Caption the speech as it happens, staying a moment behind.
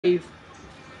I'm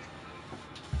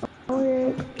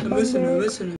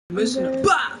listening.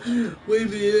 Bah! We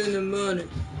be in the money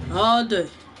all day.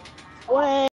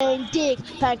 Wayne Dick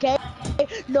Pancake.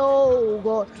 No,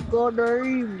 go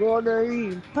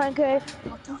Pancake.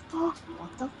 What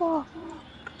the fuck?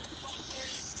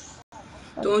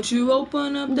 Don't you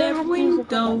open up that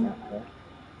window.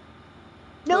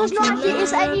 No, it's not.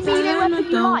 It's any melee weapon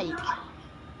you like.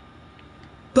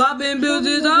 Popping bills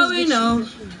is all we know.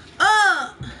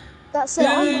 That's it.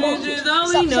 Is all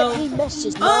we know.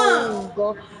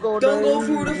 Don't go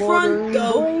through the front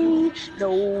door.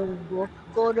 No,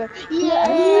 go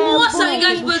yeah. What's up, you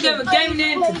guys? We're gaming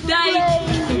in today.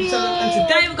 And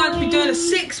today we're going to be doing a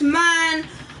 6-man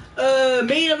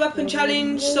melee weapon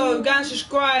challenge. So go and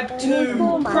subscribe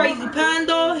to Crazy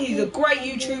Panda. He's a great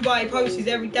YouTuber. He posts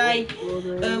every day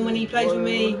when he plays with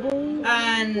me.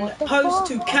 And post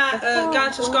to go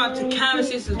and subscribe to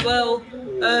Canvases as well.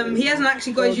 He hasn't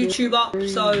actually got his YouTube up,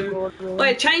 so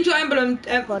wait, change your emblem,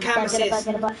 Canvases.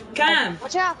 Cam.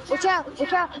 Watch out,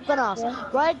 Vanoss.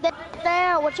 Right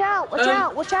there, watch out,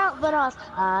 Vanoss.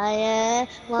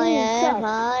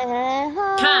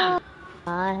 Cam.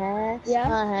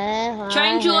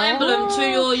 Change your emblem to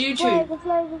your YouTube.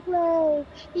 Flavor.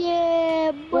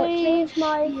 Yeah, boy.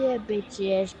 Yeah,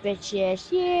 bitches.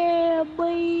 Yeah,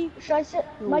 boy. Should I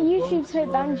set my YouTube's so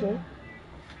banjo?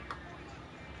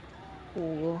 I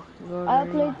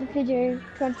uploaded the video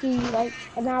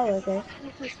an hour ago.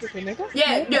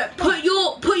 Yeah. Put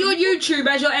your YouTube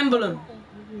as your emblem.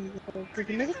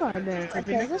 Okay.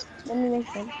 Let me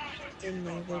make them.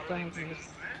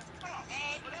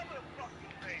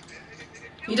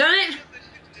 You done it?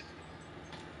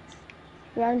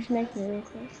 Yeah, I'm just making it real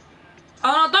quick.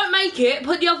 Oh no, don't make it.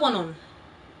 Put the other one on.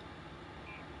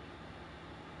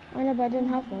 I know, but I don't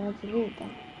have one. I have to read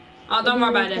that. Oh, don't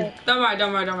worry about it then.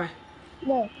 Don't worry.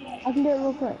 No, I can do it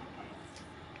real quick.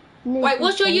 Wait,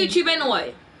 what's your YouTube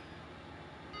anyway?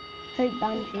 Hope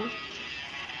Banjo.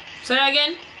 Say that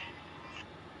again?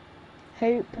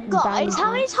 Hope Guys,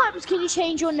 how many times can you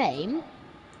change your name?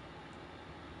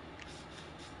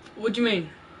 What do you mean?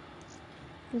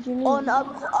 What do you mean? On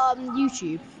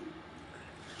YouTube.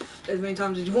 As many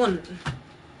times as you want.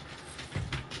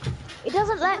 It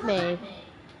doesn't let me.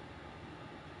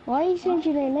 Why are you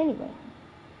changing your name anyway?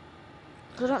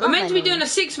 We're meant to be doing a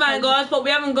 6-man, guys, but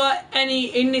we haven't got any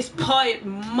in this party at the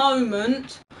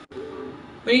moment.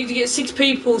 We need to get 6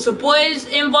 people, so boys,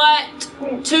 invite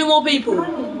 2 more people.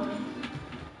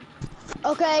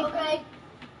 Okay.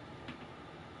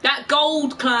 That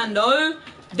gold clan, though,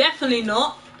 definitely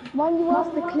not. Why you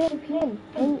ask the clip in?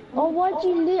 Oh, why'd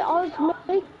you leave? I was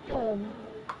making.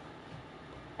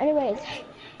 Anyways,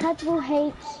 capital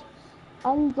H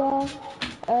under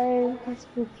O,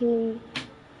 capital P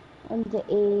under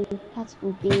E,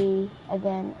 capital B, and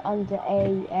then under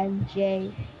A and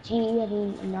J, G and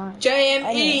E and I.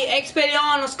 JME,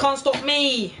 Expelliarmus can't stop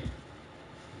me.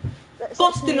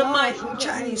 Busting the mic and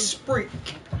Chinese spreak.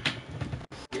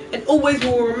 And always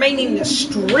will remain in the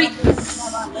streets.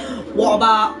 What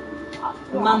about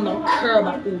man don't care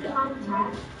about all that?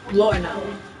 Right now.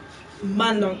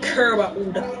 Man don't care about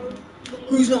all that.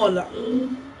 Who's not allowed?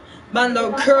 Man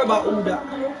don't care about all that.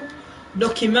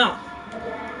 Knock him out.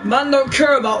 Man don't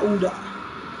care about all that.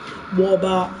 What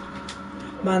about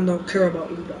man don't care about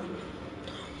all that?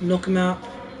 Knock him out.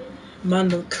 Man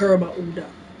don't care about all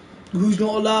that. Who's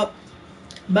not allowed?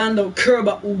 Man don't care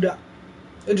about all that.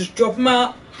 I just drop him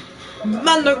out.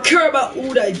 Man don't care about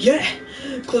all that, yeah.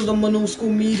 Cause I'm an old school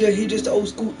media, he just an old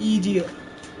school idiot.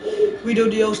 We do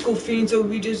the old school fiends, so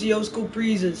we just the old school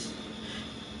breezes.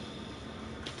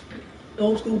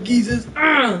 Old school geezers.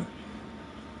 I'm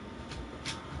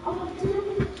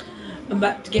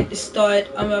about to get this started.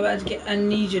 I'm about to get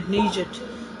needed.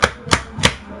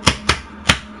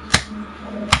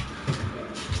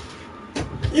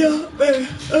 Yeah,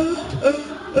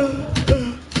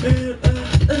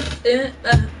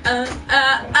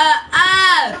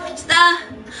 stop.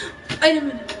 Wait a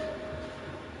minute.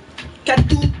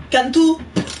 Cantu.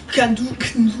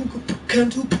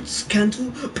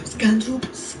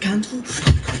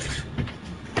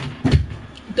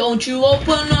 Don't you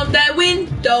open up that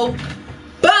window.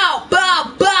 Bow,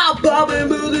 and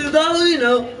build it all we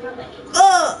know.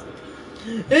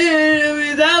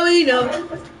 And all we know.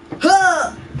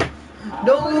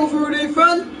 Don't go through the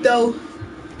front door.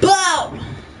 Bow.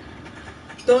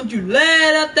 Don't you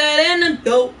let out that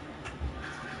antidote.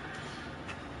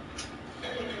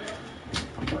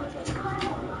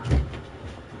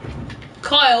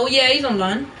 Kyle, yeah, he's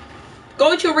online.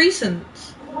 Go to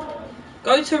recents.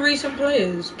 Go to recent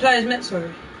players met,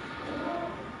 sorry.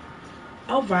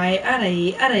 Alright,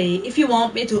 alright. If you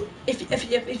want me to, if you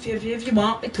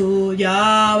want me to,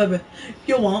 yeah, baby. If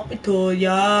you want me to,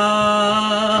 yeah.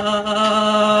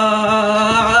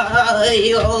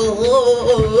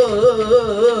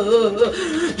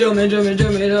 Jummy,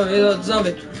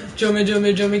 zombie.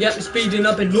 Jummy, get me speeding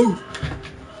up and move.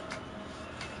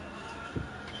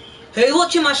 Hey,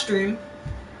 watching my stream?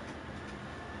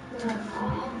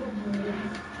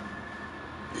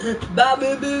 Bobby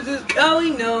is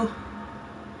going now.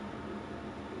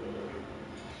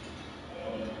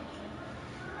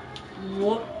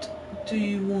 What do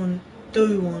you want? Do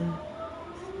you want?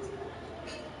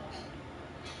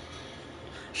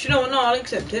 You know what? No, I'll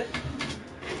accept it.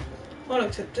 I'll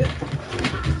accept it.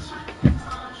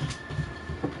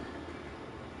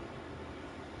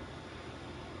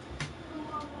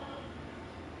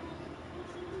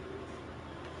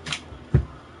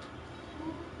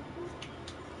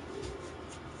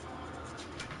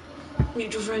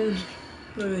 Mutual friend.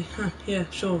 Maybe. Huh, yeah,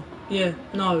 sure. Yeah,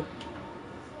 no.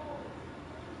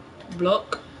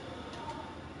 Block.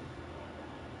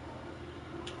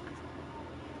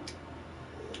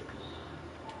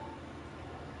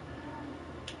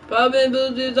 Bobby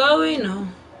is all we know.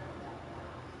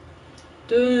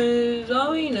 Do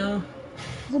all we know.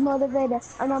 The motivator,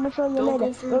 and I'ma show you Don't go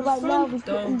later. through But the right now, front we're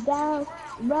sitting door. down,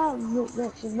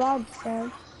 that's right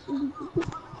down.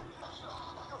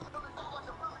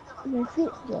 That's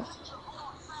it, yeah.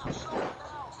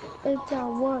 It's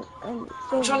our one, and it's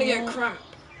I'm over trying to get now. cramp.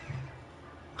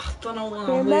 I don't know what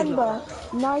So I'm weird remember, like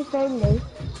that. nice only.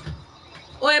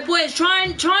 Wait, boys, try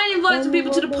and invite some Only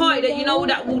people to the one party that you know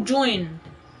minute. that will join.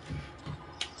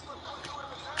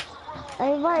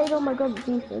 I invited, oh my god, it's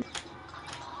Ethan.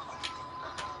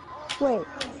 Wait.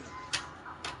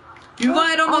 You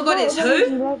invited? Oh I my god, it's invited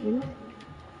who? Energy Legend.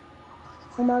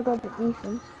 Oh my god, it's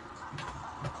Ethan.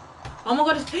 Oh my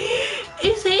god, it's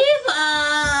Eva.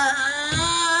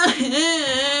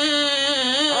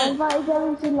 I invited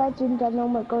Energy Legend, and oh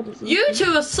my god, it's Ethan. You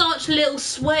two are such little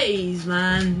sweaties,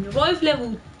 man. You're both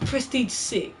level prestige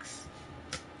 6.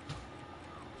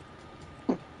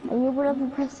 And you're level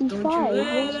prestige 5,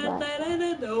 what's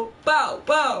that? Bow,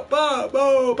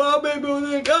 baby,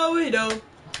 we're going down.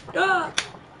 Yeah.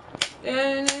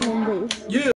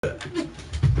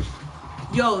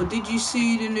 Yo, did you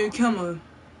see the new camo?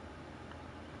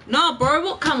 Nah, bro,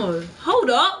 what camo? Hold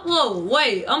up. Whoa,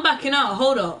 wait, I'm backing out.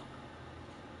 Hold up.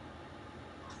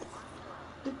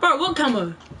 Bro, what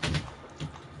camo?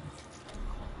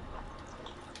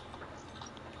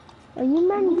 Are you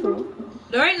mental?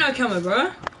 There ain't no camo,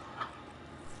 bro.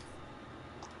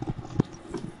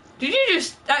 Did you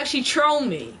just actually troll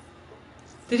me?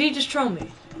 Did he just troll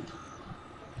me?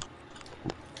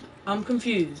 I'm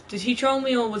confused. Did he troll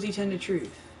me or was he telling the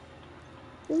truth?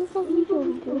 Who the fuck are you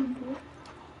talking to?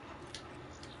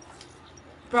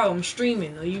 Bro, I'm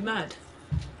streaming. Are you mad?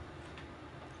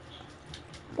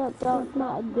 That does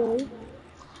not do.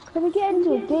 Can we get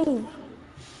into a game?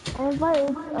 I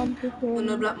invited On the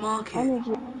freaking black market.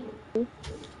 Energy.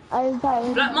 I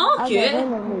invited Black market?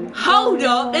 Hold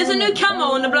up, there's a new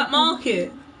camo on the black market.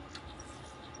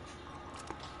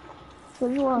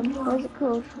 Which one? What's it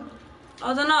called?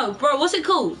 I don't know. Bro, what's it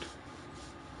called?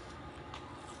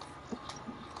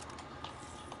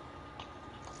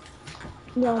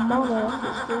 Your mama.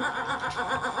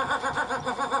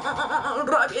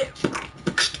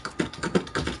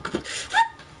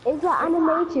 It's an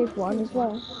animated one as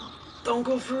well. Don't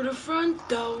go through the front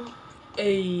door.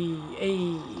 Hey.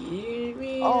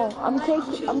 Oh, I'm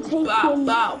taking Pyro's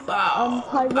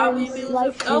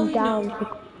live stream down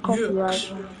for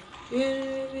copyright. Yeah,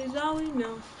 is all we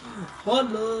know.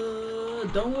 Holla,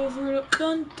 don't go through the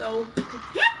front door.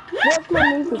 What's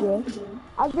my music here?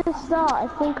 At the start, I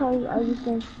think I was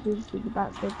going to do the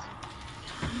backwards.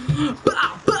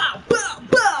 Bow.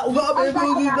 Is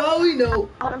all we know.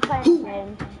 I'm playing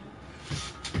again.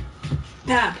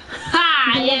 Tab.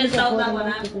 Ha! Yeah, so that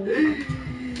one.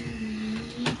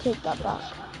 Take that back.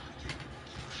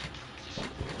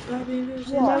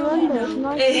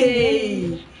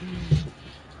 Hey.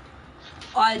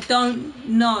 I don't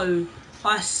know.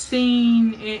 I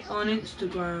seen it on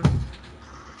Instagram.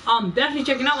 I'm definitely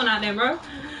checking that one out then, bro.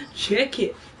 Check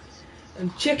it.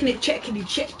 I'm checking it. Check.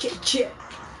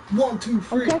 1, 2,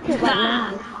 3. I'm checking it right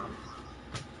now.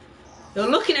 You're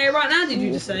looking at it right now, did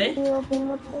you just say? Looking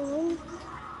at it.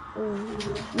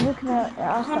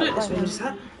 I can't do it this way with this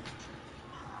hat.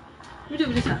 What do you do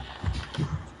with this hat?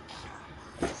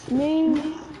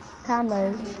 New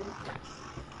camo.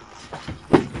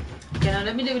 Yeah, now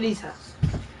let me do with these hats.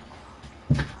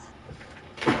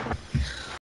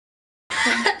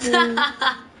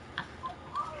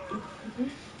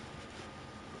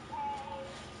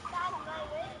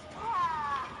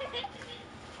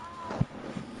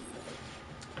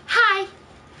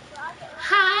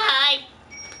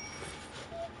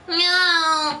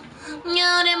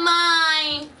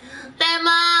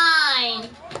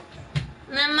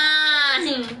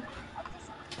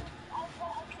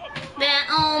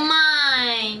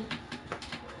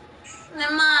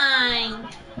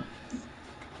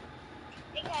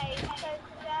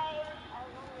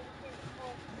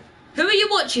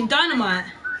 watching Dynamite.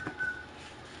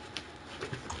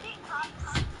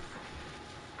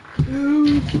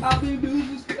 I've been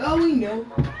doing this. Oh, we know.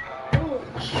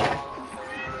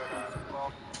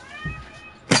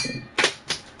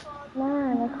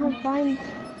 Man, I can't find.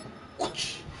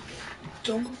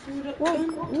 Don't go through that What?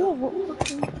 gun. What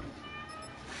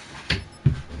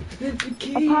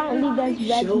apparently there's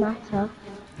red matter.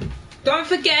 Don't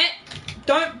forget.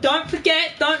 Don't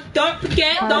forget. Don't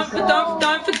forget. Don't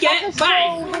forget.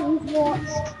 Bang.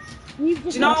 Do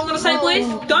you know what I'm gonna say, boys?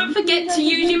 Don't forget to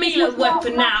use your melee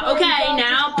weapon now. Okay,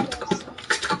 now.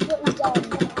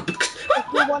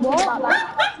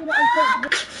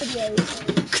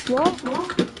 What?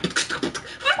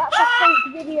 That's a fake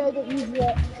video that you've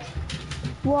watched.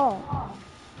 What?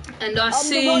 And I The one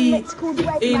see that's called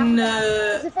Red in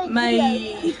Matter. It's a fake video.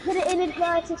 You put it in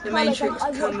inverted the commas. Matrix I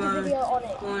watched the camo video on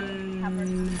it.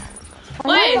 on.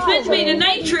 Wait, it's meant to be the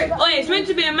Matrix. Wait, it's meant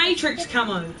to be a Matrix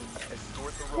camo.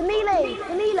 The melee.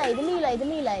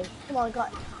 Come on,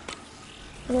 guys.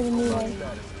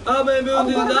 Oh, baby, we'll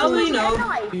do that. We know.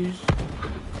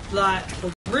 Like,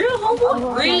 for real,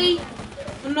 homeboy? Really?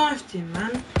 I knifed him,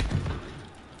 man.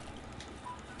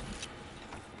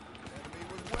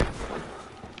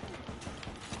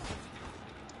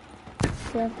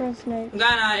 Yeah, first note. I'm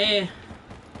going out here.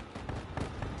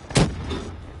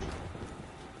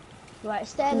 Right,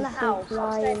 stay in the house.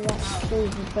 Stay in the house.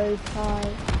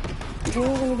 You're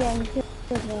gonna get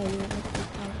into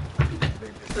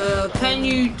Can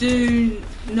you do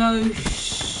no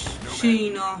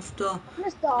sheen after?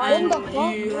 And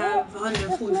you have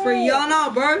 143. Yeah, I know,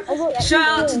 bro.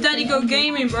 Shout out to Daddy Go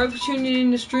Gaming, bro, for tuning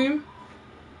in the stream.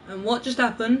 And what just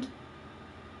happened?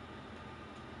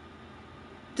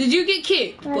 Did you get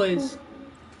kicked, boys?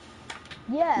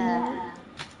 Yeah.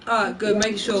 Alright, good.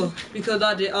 Make sure, because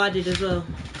I did as well.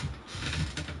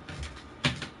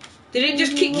 Did it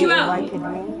just kick you out?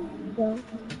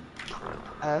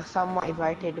 Someone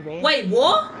invited me. Wait,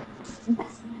 what?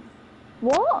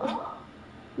 What?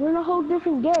 We're in a whole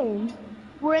different game.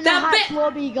 We're in the hatch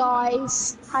lobby,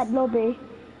 guys. Hat lobby.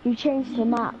 You changed the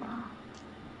map.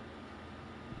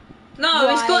 No,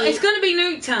 Right. it's gonna be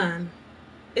Nuketown.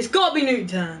 It's gotta be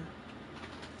Nuketown.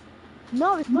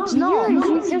 No, it's not.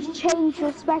 You just changed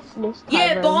your specialist.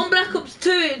 Yeah, Tyrone. but on Black Ops 2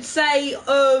 it'd say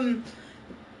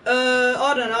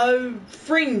I don't know,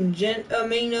 fringe,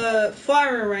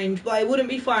 firing range, but it wouldn't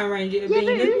be firing range, it would be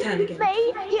Nuketown again.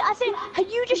 Mate, I think, have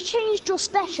you just changed your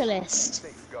specialist?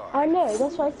 I know,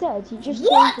 that's what I said. You just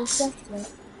What? changed your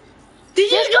specialist.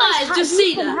 Did you guys just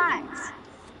see that? Hacked.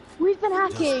 We've been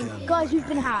hacking. Guys, we've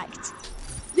been hacked.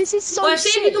 This is so Wait, see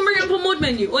if you sick. can bring it up on mod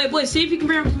menu. Wait, boys, see if you can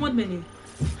bring it up on mod menu.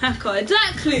 Hacker,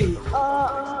 exactly!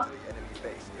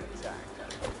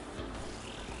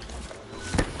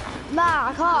 Nah,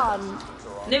 I can't.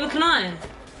 Neither can I.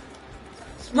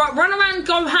 Right, run around,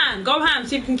 go ham,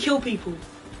 see if you can kill people.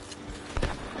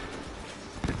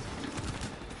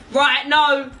 Right,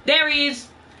 no, there he is.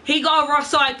 He got over our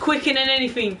side quicker than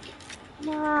anything.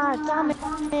 Nah, damn it.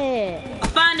 I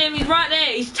found him, he's right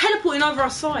there. He's teleporting over our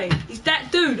side. He's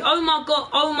that dude. Oh my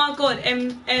god,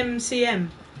 MCM.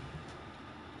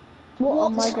 What? Oh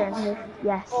my goodness,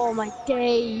 yes. Oh my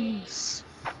days.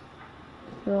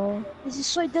 Sure. This is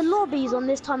so, the lobbies on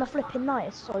this time of flipping night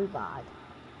is so bad.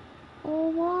 Oh,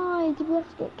 why did we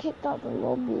have to get kicked out the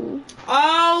lobby? Oh,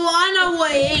 I know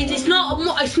what it is. It's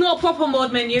not a proper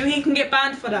mod menu. He can get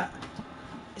banned for that.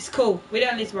 It's cool. We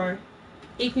don't need to worry.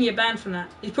 He can get banned from that.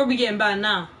 He's probably getting banned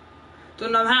now.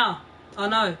 Don't know how. I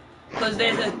know. Because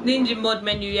there's a ninja mod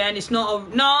menu, yeah, and it's not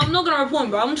a... No, I'm not going to report him,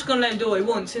 bro. I'm just going to let him do what he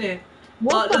wants, innit?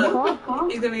 What But the look,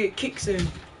 fuck? he's going to get kicked soon.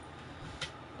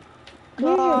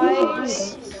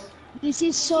 Guys, this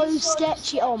is so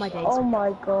sketchy. Oh my days. Oh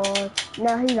my god.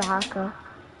 No, he's a hacker.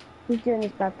 He's doing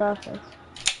this by purpose.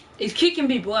 He's kicking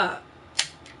people out.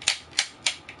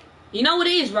 You know what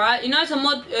it is, right? You know it's a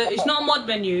mod... it's not a mod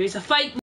menu. It's a fake